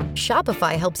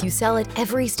Shopify helps you sell at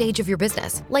every stage of your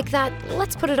business. Like that,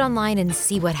 let's put it online and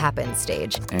see what happens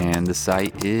stage. And the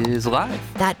site is live.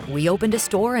 That we opened a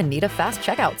store and need a fast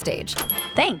checkout stage.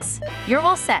 Thanks. You're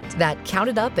all set. That count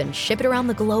it up and ship it around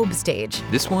the globe stage.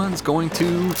 This one's going to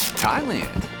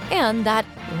Thailand. And that,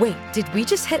 wait, did we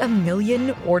just hit 1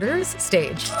 million orders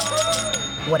stage?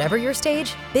 Whatever your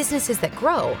stage, businesses that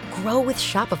grow with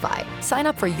Shopify. Sign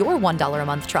up for your $1 a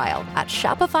month trial at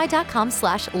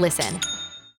shopify.com/listen.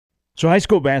 So high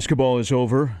school basketball is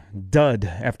over. Dud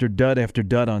after dud after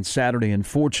dud on Saturday.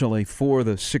 Unfortunately, 4 of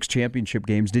the 6 championship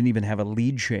games didn't even have a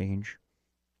lead change.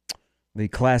 The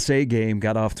Class A game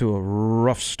got off to a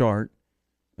rough start.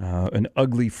 An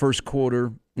ugly first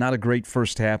quarter, not a great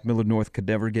first half. Millard North could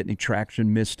never get any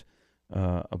traction, missed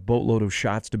a boatload of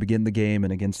shots to begin the game,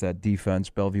 and against that defense,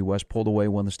 Bellevue West pulled away,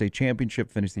 won the state championship,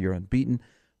 finished the year unbeaten.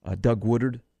 Doug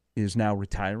Woodard is now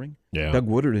retiring. Yeah. Doug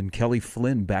Woodard and Kelly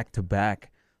Flynn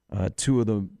back-to-back, 2 of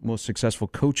the most successful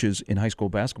coaches in high school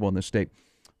basketball in this state,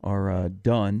 are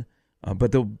done.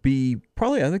 But they'll be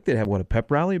probably, I think they'd have, a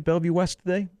pep rally at Bellevue West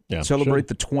today? Yeah, celebrate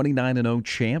the 29-0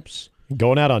 champs.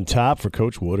 Going out on top for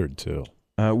Coach Woodard, too.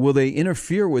 Will they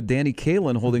interfere with Danny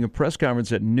Kalin holding a press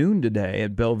conference at noon today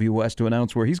at Bellevue West to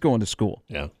announce where he's going to school?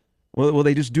 Yeah. Will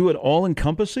they just do it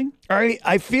all-encompassing?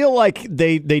 I feel like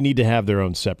they need to have their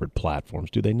own separate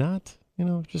platforms. Do they not?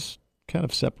 Just kind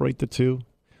of separate the two.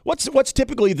 What's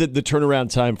typically the turnaround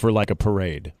time for like a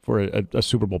parade, for a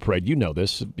Super Bowl parade? You know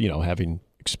this, having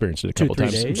experienced it a couple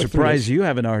times. I'm surprised you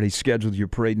haven't already scheduled your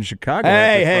parade in Chicago.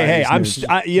 Hey!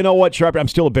 You know what, Sharper? I'm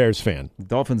still a Bears fan. The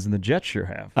Dolphins and the Jets sure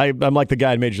have. I'm like the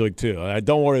guy in Major League 2.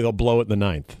 Don't worry, they'll blow it in the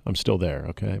 9th. I'm still there,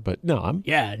 okay? But no,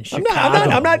 in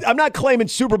Chicago. I'm not claiming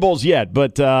Super Bowls yet.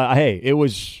 But hey, it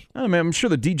was. I mean, I'm sure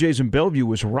the DJs in Bellevue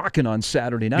was rocking on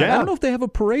Saturday night. Yeah. I don't know if they have a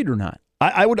parade or not.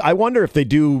 I wonder if they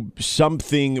do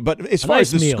something. But as far as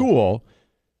the school,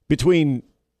 between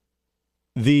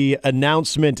the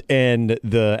announcement and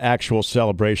the actual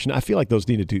celebration, I feel like those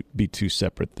need to be 2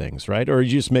 separate things, right? Or are you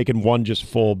just making one just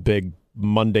full big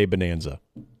Monday bonanza?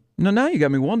 No, now you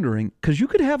got me wondering, because you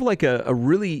could have like a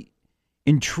really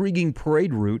intriguing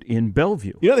parade route in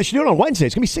Bellevue. They should do it on Wednesday.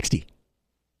 It's going to be 60.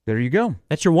 There you go.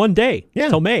 That's your one day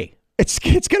till May. It's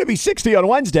going to be 60 on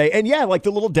Wednesday. And yeah, like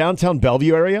the little downtown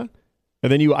Bellevue area.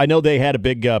 And then I know they had a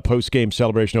big post-game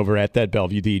celebration over at that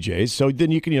Bellevue DJs. So then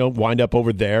you can, wind up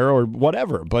over there or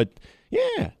whatever. But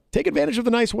yeah, take advantage of the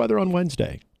nice weather on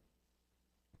Wednesday.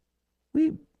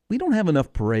 We don't have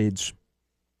enough parades.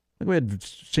 Like we had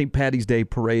St. Patty's Day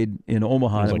parade in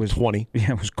Omaha. It was 20.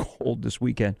 Yeah, it was cold this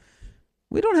weekend.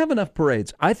 We don't have enough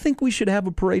parades. I think we should have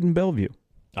a parade in Bellevue.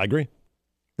 I agree.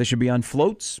 They should be on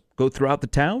floats, go throughout the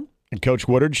town. And Coach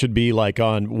Woodard should be like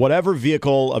on whatever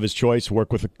vehicle of his choice,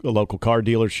 work with a local car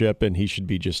dealership, and he should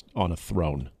be just on a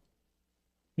throne.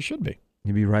 He should be.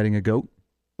 He'd be riding a goat.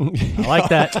 I like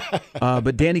that.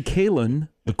 But Danny Kalin,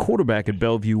 the quarterback at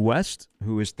Bellevue West,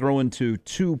 who is throwing to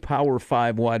 2 Power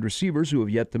 5 wide receivers who have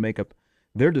yet to make up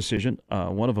their decision.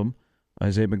 One of them,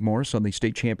 Isaiah McMorris, on the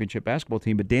state championship basketball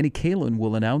team. But Danny Kalin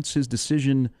will announce his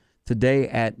decision today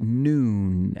at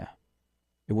noon.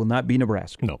 It will not be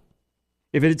Nebraska. No.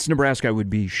 If it's Nebraska, I would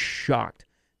be shocked.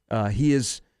 I'm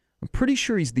pretty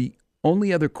sure he's the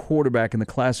only other quarterback in the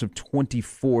class of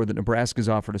 24 that Nebraska's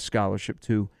offered a scholarship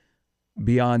to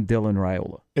beyond Dylan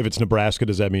Raiola. If it's Nebraska,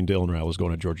 does that mean Dylan Raiola is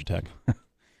going to Georgia Tech?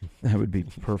 That would be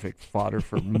perfect fodder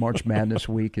for March Madness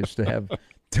week, is to have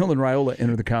Dylan Raiola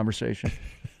enter the conversation.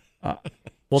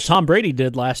 Well, Tom Brady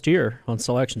did last year on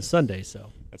Selection Sunday,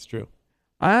 so. That's true.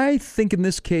 I think in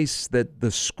this case that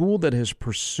the school that has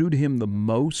pursued him the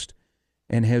most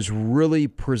and has really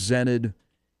presented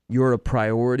you're a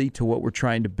priority to what we're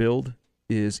trying to build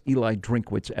is Eli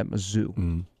Drinkwitz at Mizzou.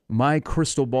 Mm. My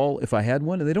crystal ball, if I had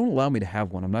one, and they don't allow me to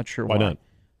have one, I'm not sure why. Why not?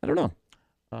 I don't know.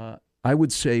 I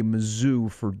would say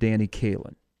Mizzou for Danny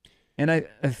Kalin. And I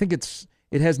think it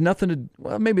has nothing to,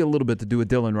 well, maybe a little bit to do with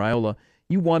Dylan Raiola.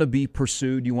 You want to be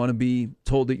pursued. You want to be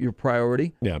told that you're a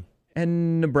priority. Yeah.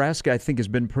 And Nebraska, I think, has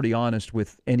been pretty honest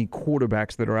with any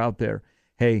quarterbacks that are out there.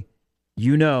 Hey,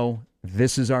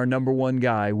 this is our number one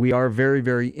guy. We are very,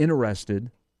 very interested,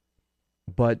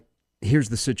 but here's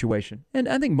the situation. And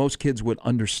I think most kids would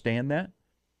understand that.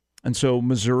 And so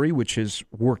Missouri, which has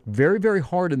worked very, very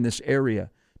hard in this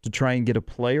area to try and get a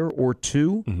player or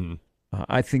two,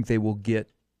 I think they will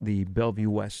get the Bellevue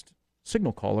West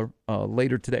signal caller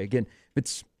later today. Again,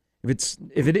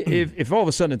 if all of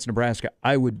a sudden it's Nebraska,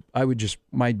 I would just,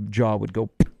 my jaw would go,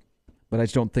 but I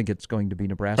just don't think it's going to be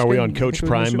Nebraska. Are we on Coach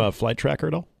Prime flight tracker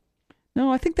at all? No,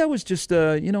 I think that was just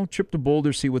trip to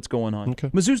Boulder, see what's going on. Okay.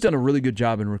 Mizzou's done a really good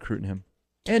job in recruiting him,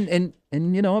 and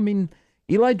in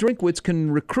Eli Drinkwitz can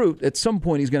recruit. At some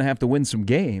point, he's going to have to win some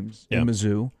games in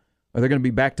Mizzou, or they're going to be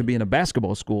back to being a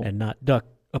basketball school. And not duck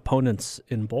opponents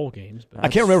in bowl games. I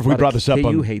can't remember if we brought this up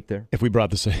on. hate there. If we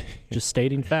brought this, just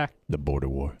stating fact. The border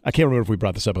war. I can't remember if we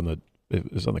brought this up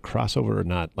it was on the crossover or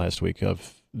not last week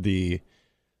of the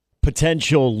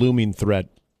potential looming threat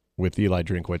with Eli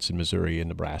Drinkwitz in Missouri and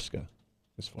Nebraska,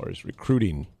 as far as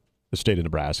recruiting the state of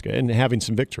Nebraska and having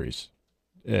some victories.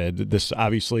 This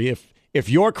obviously, if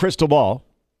your crystal ball,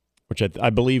 which I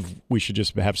believe we should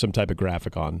just have some type of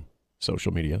graphic on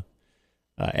social media,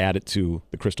 add it to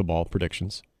the crystal ball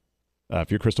predictions.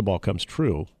 If your crystal ball comes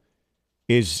true,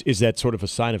 is that sort of a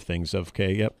sign of things of,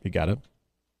 okay, yep, you got to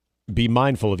be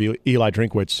mindful of Eli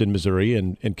Drinkwitz in Missouri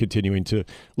and continuing to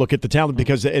look at the talent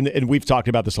because, and we've talked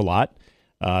about this a lot,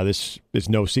 this is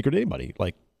no secret to anybody.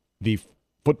 Like the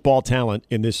football talent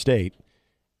in this state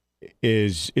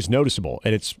is noticeable,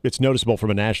 and it's noticeable from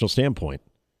a national standpoint.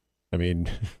 I mean,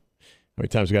 how many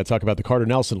times we got to talk about the Carter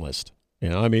Nelson list? You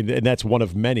know, I mean, and that's one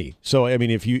of many. So, I mean,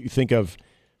 if you think of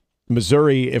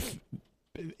Missouri,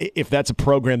 if that's a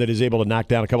program that is able to knock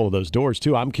down a couple of those doors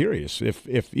too, I'm curious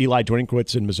if Eli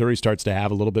Drinkwitz in Missouri starts to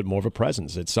have a little bit more of a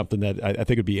presence. It's something that I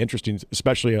think would be interesting,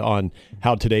 especially on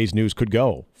how today's news could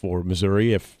go for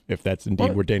Missouri if that's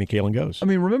indeed where Danny Kaelin goes. I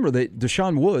mean, remember that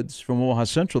Deshaun Woods from Omaha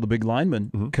Central, the big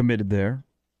lineman, committed there,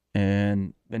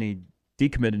 and then he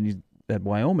decommitted at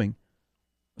Wyoming.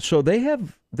 So they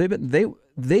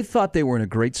thought they were in a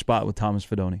great spot with Thomas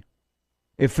Fidone.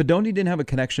 If Fidone didn't have a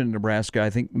connection to Nebraska,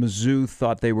 I think Mizzou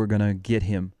thought they were going to get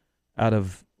him out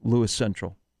of Lewis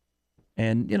Central.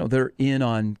 And, they're in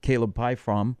on Caleb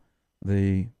Pyfrom,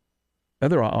 the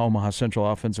other Omaha Central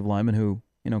offensive lineman who,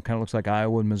 kind of looks like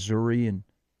Iowa and Missouri. And,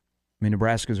 I mean,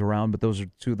 Nebraska's around, but those are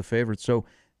two of the favorites. So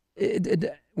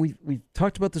we've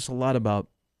talked about this a lot about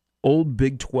old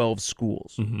Big 12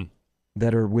 schools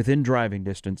that are within driving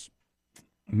distance.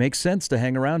 Makes sense to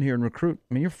hang around here and recruit.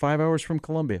 I mean, you're 5 hours from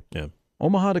Columbia. Yeah.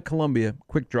 Omaha to Columbia,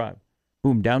 quick drive.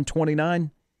 Boom, down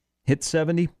 29, hit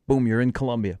 70, boom, you're in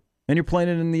Columbia. And you're playing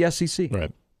it in the SEC.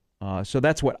 Right. So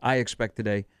that's what I expect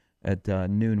today at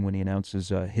noon when he announces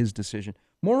his decision.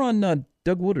 More on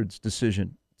Doug Woodard's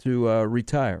decision to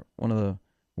retire. One of the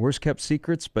worst-kept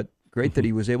secrets, but great that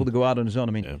he was able to go out on his own.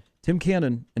 I mean, Tim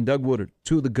Cannon and Doug Woodard,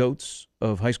 two of the GOATs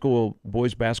of high school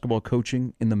boys basketball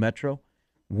coaching in the Metro,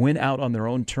 went out on their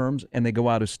own terms, and they go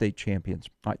out as state champions.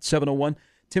 All right, 7:01.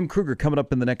 Tim Kruger coming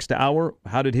up in the next hour.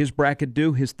 How did his bracket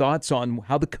do? His thoughts on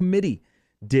how the committee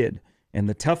did. And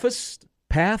the toughest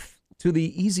path to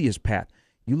the easiest path.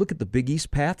 You look at the Big East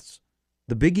paths.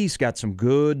 The Big East got some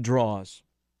good draws.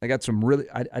 They got some really,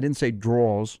 I didn't say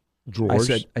draws. Drawers?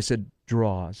 I said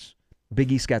draws. Big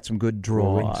East got some good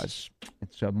draws.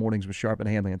 It's Mornings with Sharp and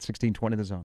Handley at 1620 The Zone.